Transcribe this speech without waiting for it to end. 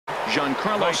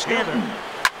Giancarlo Stanton.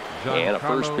 And a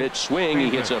first pitch swing. He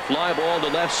hits a fly ball to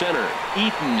left center.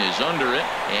 Eaton is under it,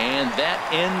 and that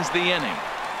ends the inning.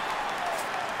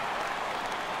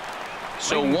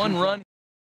 So one run.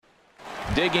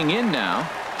 Digging in now,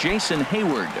 Jason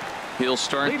Hayward. He'll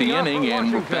start the inning,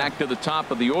 and we're back to the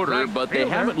top of the order, but they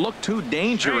haven't looked too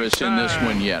dangerous in this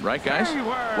one yet, right, guys?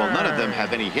 Well, none of them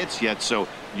have any hits yet, so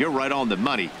you're right on the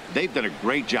money. They've done a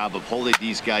great job of holding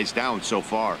these guys down so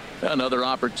far. Another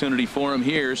opportunity for him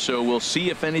here, so we'll see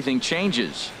if anything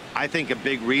changes. I think a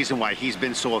big reason why he's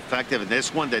been so effective in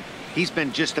this one, that he's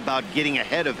been just about getting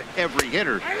ahead of every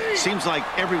hitter. Seems like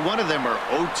every one of them are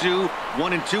 0-2,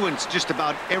 1-2, and it's just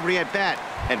about every at-bat.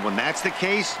 And when that's the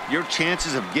case, your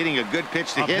chances of getting a good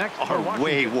pitch to hit are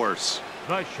way worse.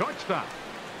 The shortstop,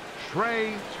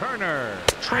 Trey Turner.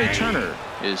 Trey Turner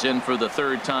is in for the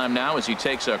third time now as he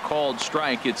takes a called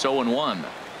strike. It's 0-1.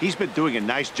 He's been doing a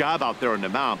nice job out there on the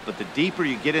mound, but the deeper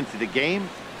you get into the game,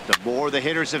 the more the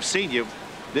hitters have seen you.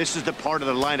 This is the part of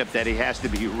the lineup that he has to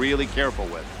be really careful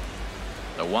with.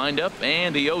 The windup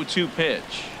and the 0-2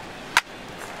 pitch.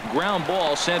 Ground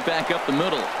ball sent back up the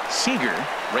middle. Seager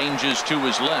ranges to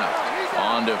his left.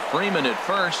 On to Freeman at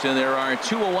first, and there are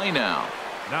two away now.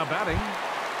 Now batting,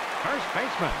 first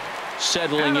baseman.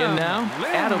 Settling in now,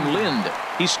 Adam Lind.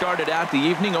 He started out the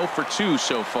evening 0 for 2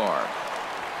 so far.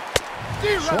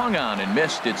 Swung on and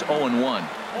missed. It's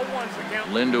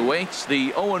 0-1. Lind awaits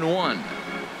the 0-1.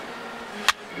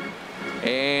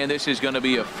 And this is going to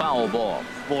be a foul ball.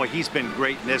 Boy, he's been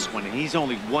great in this one, and he's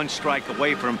only one strike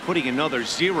away from putting another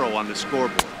 0 on the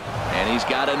scoreboard. And he's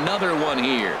got another one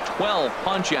here. 12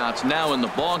 punch-outs now in the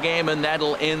ball game, and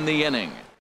that'll end the inning.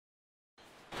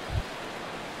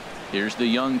 Here's the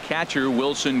young catcher,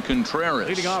 Wilson Contreras.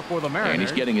 Leading off for the Mariners, and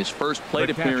he's getting his first plate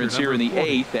appearance here in the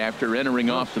 8th after entering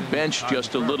off the bench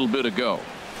just a little bit ago.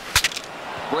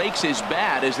 Breaks his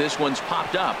bat as this one's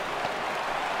popped up.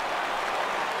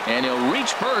 And he'll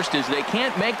reach first as they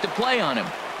can't make the play on him.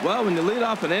 Well, when you lead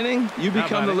off an inning, you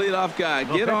become the leadoff guy.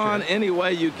 Get on any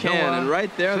way you can. And right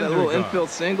there, that little infield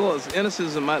single, as innocent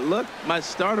as it might look, might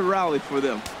start a rally for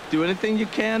them. Do anything you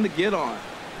can to get on.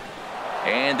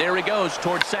 And there he goes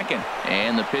towards second.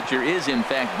 And the pitcher is, in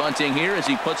fact, bunting here as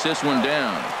he puts this one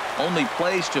down. Only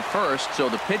plays to first, so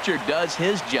the pitcher does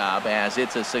his job as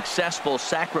it's a successful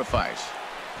sacrifice.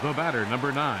 The batter,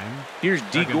 number 9. Here's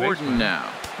D. Gordon now.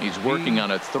 He's working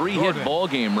on a 3-hit ball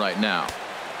game right now.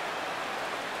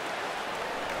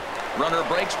 Runner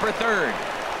breaks for third.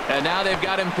 And now they've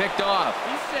got him picked off.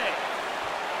 He's safe.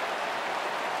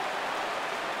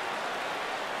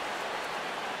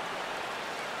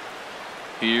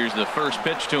 Here's the first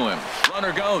pitch to him.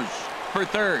 Runner goes for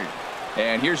third.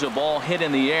 And here's a ball hit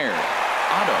in the air.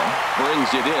 Otto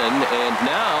brings it in, and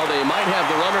now they might have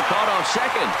the runner caught off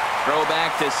second. Throw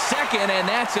back to second, and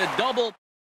that's a double.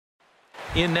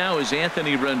 In now is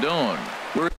Anthony Rendon.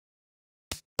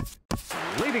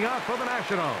 Leading off for the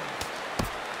Nationals,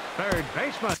 third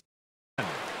baseman,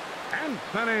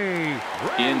 Anthony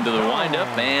Rendon. Into the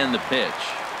windup and the pitch.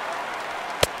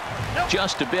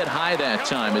 Just a bit high that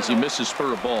time as he misses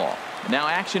for a ball. Now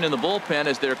action in the bullpen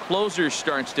as their closer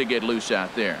starts to get loose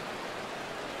out there.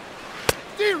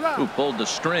 Who pulled the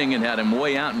string and had him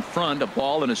way out in front. A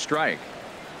ball and a strike.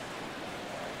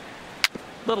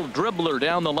 Little dribbler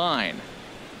down the line.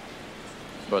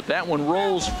 But that one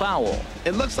rolls foul.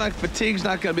 It looks like fatigue's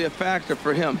not going to be a factor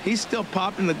for him. He's still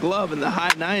popping the glove in the high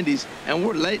 90s, and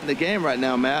we're late in the game right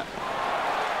now, Matt.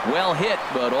 Well hit,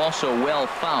 but also well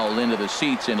fouled into the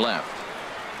seats and left.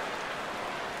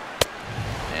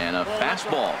 And a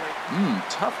fastball.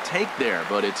 Tough take there,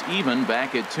 but it's even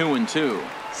back at 2-2.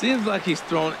 Seems like he's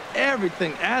thrown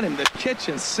everything at him, the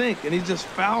kitchen sink, and he just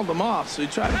fouled him off. So he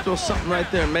tried to throw something right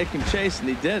there and make him chase, and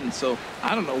he didn't. So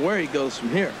I don't know where he goes from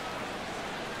here.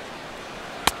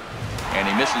 And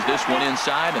he misses this one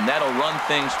inside, and that'll run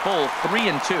things full.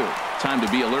 3-2. Time to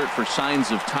be alert for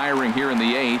signs of tiring here in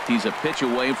the 8th. He's a pitch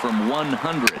away from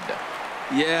 100.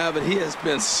 Yeah, but he has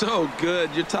been so good.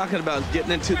 You're talking about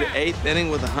getting into the 8th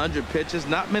inning with 100 pitches.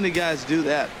 Not many guys do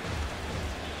that.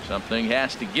 Something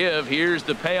has to give. Here's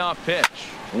the payoff pitch.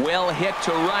 Well hit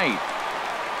to right.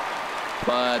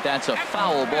 But that's a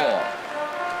foul ball.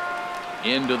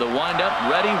 Into the windup,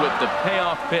 ready with the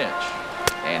payoff pitch.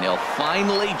 And he'll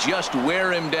finally just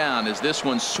wear him down as this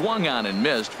one swung on and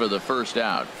missed for the first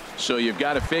out. So you've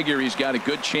got to figure he's got a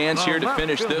good chance here to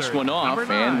finish this one off.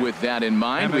 And with that in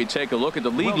mind, we take a look at the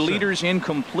league leaders in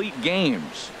complete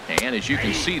games. And as you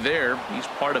can see there, he's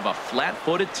part of a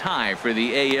flat-footed tie for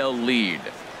the AL lead.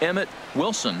 Emmett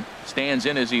Wilson stands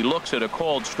in as he looks at a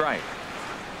called strike.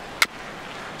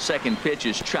 Second pitch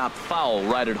is chopped foul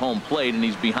right at home plate, and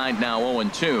he's behind now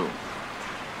 0-2.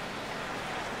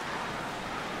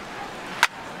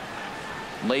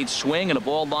 Late swing and a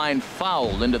ball line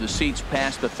foul into the seats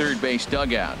past the third base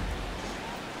dugout.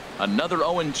 Another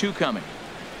 0-2 coming.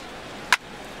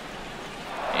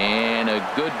 And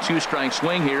a good two-strike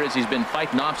swing here as he's been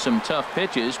fighting off some tough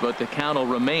pitches, but the count will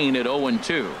remain at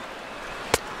 0-2.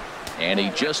 And he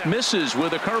just misses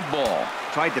with a curveball.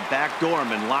 Tried to backdoor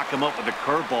him and lock him up with a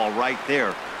curveball right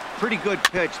there. Pretty good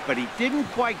pitch, but he didn't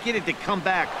quite get it to come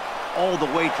back all the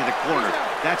way to the corner.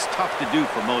 That's tough to do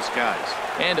for most guys.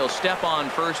 And he'll step on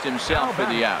first himself for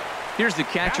the out. Here's the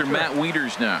catcher, Matt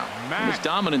Wieters now. His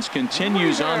dominance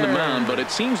continues on the mound, but it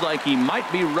seems like he might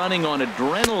be running on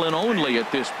adrenaline only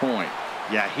at this point.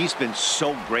 Yeah, he's been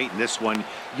so great in this one.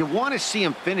 You want to see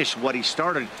him finish what he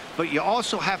started, but you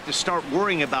also have to start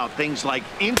worrying about things like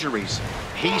injuries.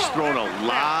 He's thrown a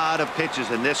lot of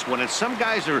pitches in this one, and some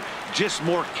guys are just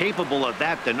more capable of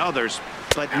that than others,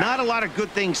 but not a lot of good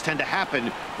things tend to happen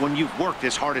when you've worked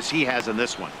as hard as he has in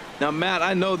this one. Now, Matt,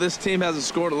 I know this team hasn't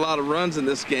scored a lot of runs in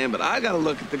this game, but I got to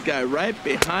look at the guy right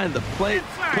behind the plate,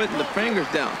 putting the fingers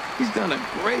down. He's done a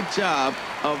great job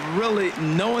of really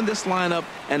knowing this lineup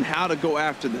and how to go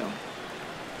after them.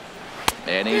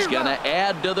 And he's going to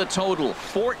add to the total.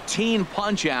 14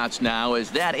 punch-outs now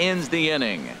as that ends the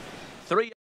inning.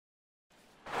 3.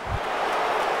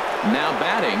 Now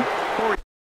batting.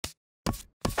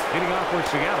 Hitting off for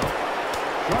Seattle.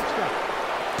 Shortstop.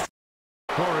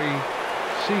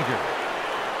 Seager.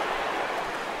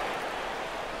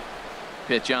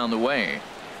 Pitch on the way.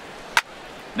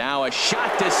 Now a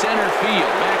shot to center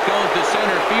field. Back goes the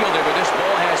center fielder, but this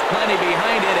ball has plenty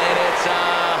behind it, and it's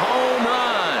a home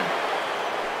run.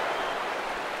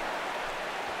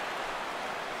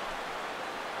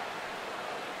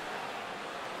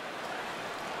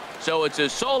 So it's a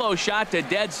solo shot to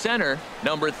dead center,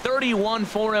 number 31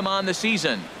 for him on the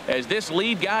season, as this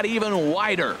lead got even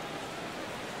wider.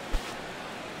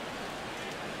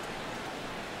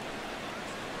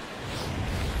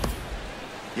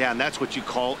 Yeah, and that's what you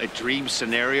call a dream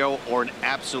scenario or an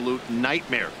absolute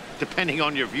nightmare, depending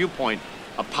on your viewpoint.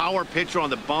 A power pitcher on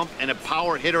the bump and a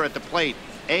power hitter at the plate.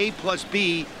 A plus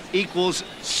B equals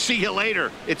see you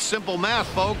later. It's simple math,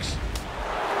 folks.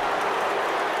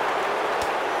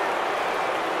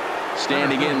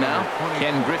 Standing in now,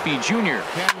 Ken Griffey Jr.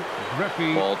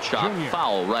 Ball chopped Jr.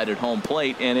 foul right at home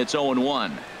plate, and it's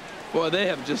 0-1. Boy, they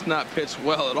have just not pitched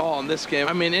well at all in this game.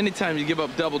 I mean, anytime you give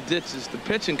up double ditches, the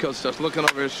pitching coach starts looking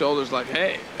over his shoulders like,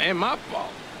 hey, ain't my fault.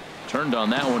 Turned on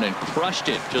that one and crushed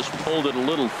it. Just pulled it a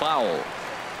little foul.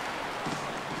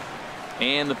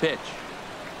 And the pitch.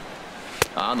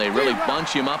 And they really bunch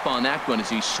him up on that one as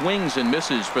he swings and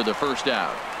misses for the first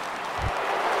out.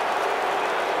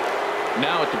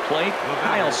 Now at the plate,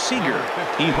 Kyle Seager.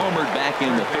 He homered back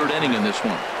in the third inning in this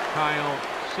one. Kyle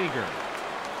Seager.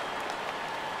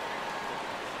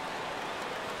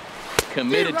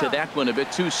 Committed to that one a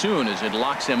bit too soon as it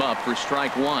locks him up for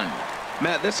strike one.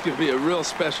 Matt, this could be a real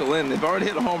special inning. They've already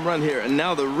hit a home run here, and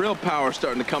now the real power is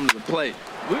starting to come to the plate.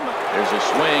 There's a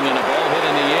swing and a ball hit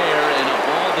in the air, and a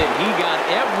ball that he got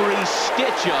every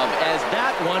stitch of, as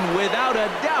that one, without a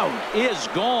doubt, is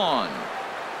gone.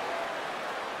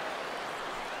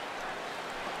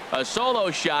 A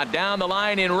solo shot down the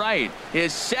line in right.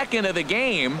 His second of the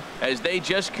game as they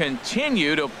just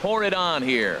continue to pour it on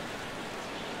here.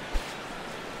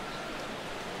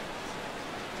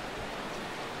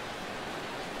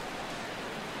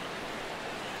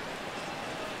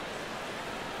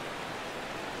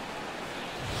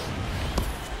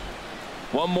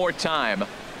 One more time.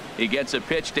 He gets a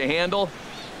pitch to handle.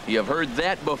 You've heard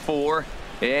that before.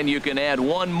 And you can add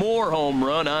one more home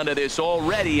run onto this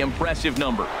already impressive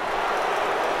number.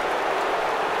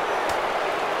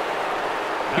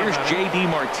 Here's J.D.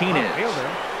 Martinez.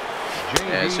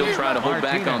 As he'll try to hold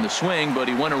back on the swing, but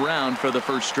he went around for the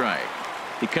first strike.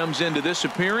 He comes into this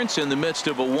appearance in the midst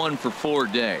of a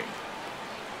 1-for-4 day.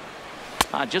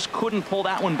 Just couldn't pull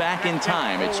that one back in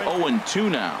time. It's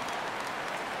 0-2 now.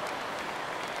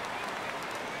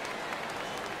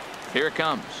 Here it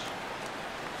comes.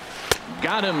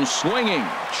 Got him swinging.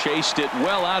 Chased it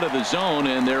well out of the zone,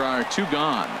 and there are two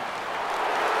gone.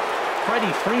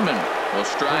 Freddie Freeman will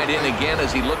stride in again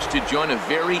as he looks to join a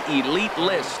very elite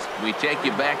list. We take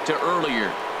you back to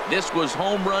earlier. This was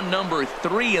home run number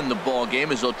 3 in the ball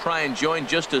game as he'll try and join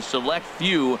just a select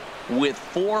few with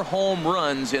 4 home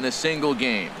runs in a single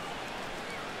game.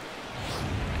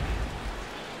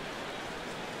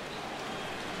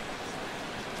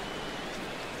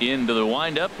 Into the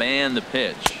windup and the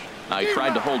pitch. I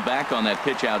tried to hold back on that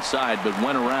pitch outside, but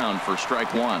went around for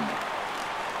strike one.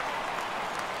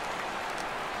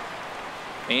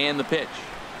 And the pitch.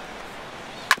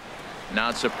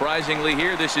 Not surprisingly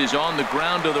here, this is on the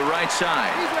ground to the right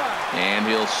side. And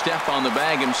he'll step on the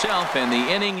bag himself, and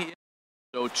the inning.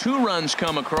 So 2 runs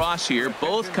come across here,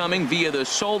 both coming via the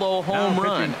solo home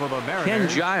run. Ken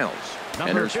Giles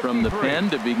enters from the pen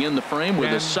to begin the frame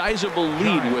with a sizable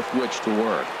lead with which to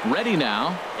work. Ready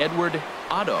now, Edward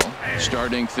Otto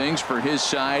starting things for his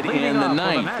side in the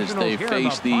 9th as they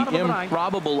face the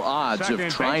improbable odds of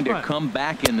trying to come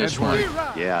back in this one.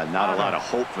 Yeah, not a lot of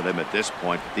hope for them at this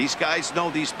point. These guys know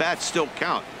these bats still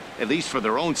count, at least for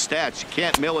their own stats. You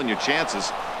can't mill in your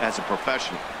chances as a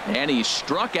professional. And he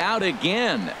struck out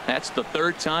again. That's the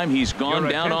 3rd time he's gone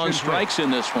down on strikes in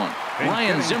this one.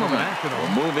 Ryan Zimmerman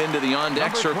will move into the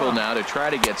on-deck circle now to try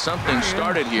to get something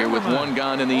started here with 1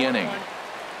 gone in the inning.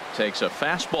 Takes a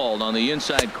fastball on the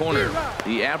inside corner.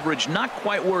 The average not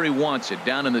quite where he wants it,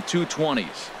 down in the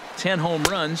 220s. 10 home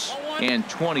runs and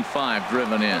 25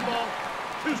 driven in.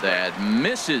 That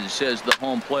misses, says the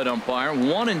home plate umpire.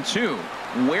 1-2.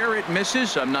 Where it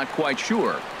misses, I'm not quite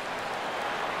sure.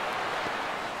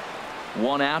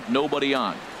 1 out, nobody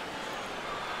on.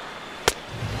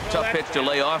 Tough pitch to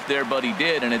lay off there, but he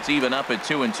did, and it's even up at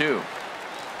 2-2.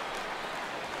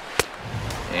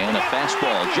 And a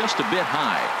fastball just a bit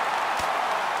high.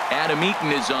 Adam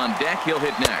Eaton is on deck. He'll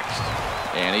hit next.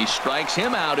 And he strikes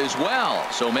him out as well.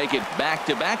 So make it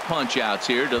back-to-back punch-outs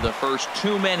here to the first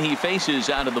 2 men he faces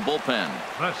out of the bullpen.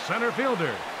 The center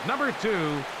fielder, number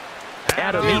 2,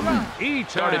 Adam Eaton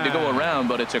started to go around,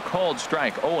 but it's a called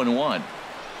strike. 0-1.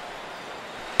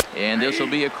 And this will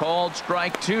be a called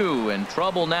strike 2. And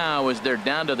trouble now as they're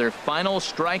down to their final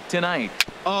strike tonight.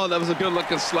 Oh, that was a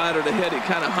good-looking slider to hit. He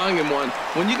kind of hung him one.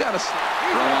 When you got a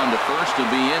throw on to first to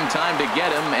be in time to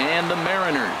get him, and the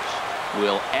Mariners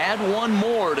will add 1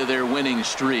 more to their winning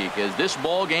streak as this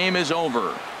ball game is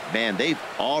over. Man, they've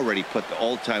already put the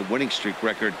all-time winning streak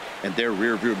record in their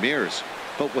rearview mirrors.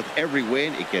 But with every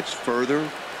win, it gets further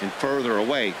and further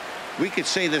away. We could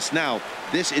say this now.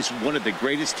 This is one of the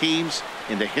greatest teams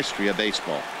in the history of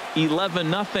baseball.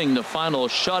 11-0 the final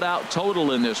shutout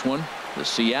total in this one. The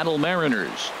Seattle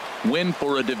Mariners win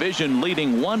for a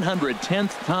division-leading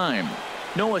 110th time.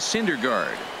 Noah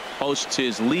Syndergaard posts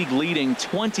his league-leading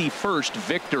 21st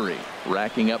victory,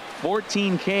 racking up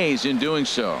 14 Ks in doing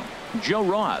so. Joe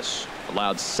Ross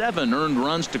allowed 7 earned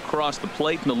runs to cross the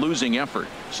plate in the losing effort.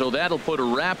 So that'll put a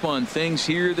wrap on things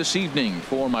here this evening.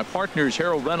 For my partners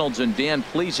Harold Reynolds and Dan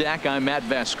Plesac, I'm Matt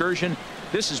Vasgersian.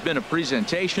 This has been a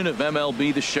presentation of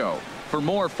MLB The Show. For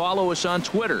more, follow us on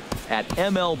Twitter at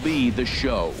MLB The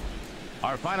Show.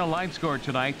 Our final line score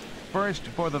tonight. First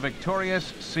for the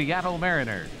victorious Seattle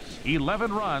Mariners.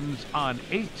 11 runs on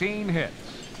 18 hits.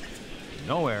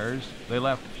 No errors. They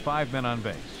left 5 men on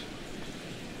base.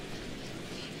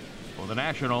 For the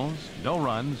Nationals, no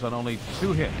runs on only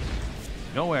 2 hits.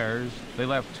 No errors. They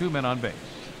left 2 men on base.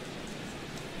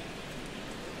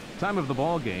 Time of the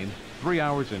ball game, 3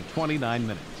 hours and 29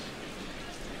 minutes.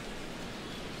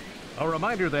 A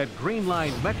reminder that Green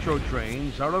Line Metro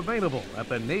trains are available at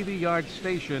the Navy Yard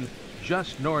station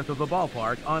just north of the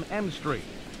ballpark on M Street.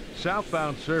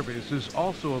 Southbound service is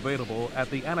also available at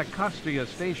the Anacostia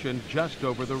station just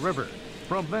over the river.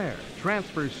 From there,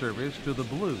 transfer service to the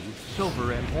blue,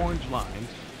 silver, and orange lines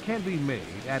can be made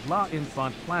at La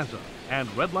Infant Plaza,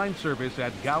 and Red Line service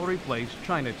at Gallery Place,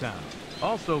 Chinatown.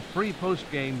 Also, free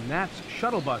post-game Nats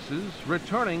shuttle buses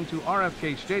returning to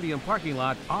RFK Stadium parking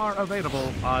lot are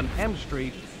available on M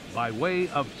Street by way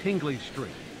of Tingley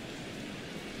Street.